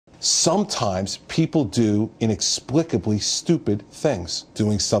Sometimes people do inexplicably stupid things.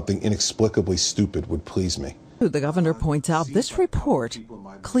 Doing something inexplicably stupid would please me. The governor points out this report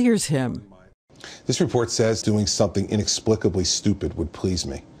clears him. This report says doing something inexplicably stupid would please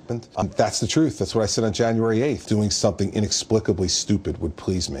me. That's the truth. That's what I said on January 8th. Doing something inexplicably stupid would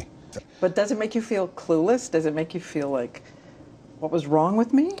please me. But does it make you feel clueless? Does it make you feel like, what was wrong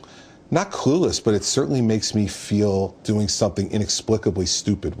with me? Not clueless, but it certainly makes me feel doing something inexplicably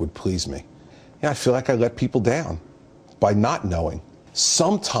stupid would please me. Yeah, I feel like I let people down by not knowing.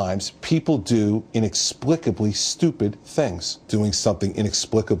 Sometimes people do inexplicably stupid things. Doing something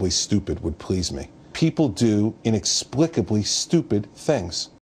inexplicably stupid would please me. People do inexplicably stupid things.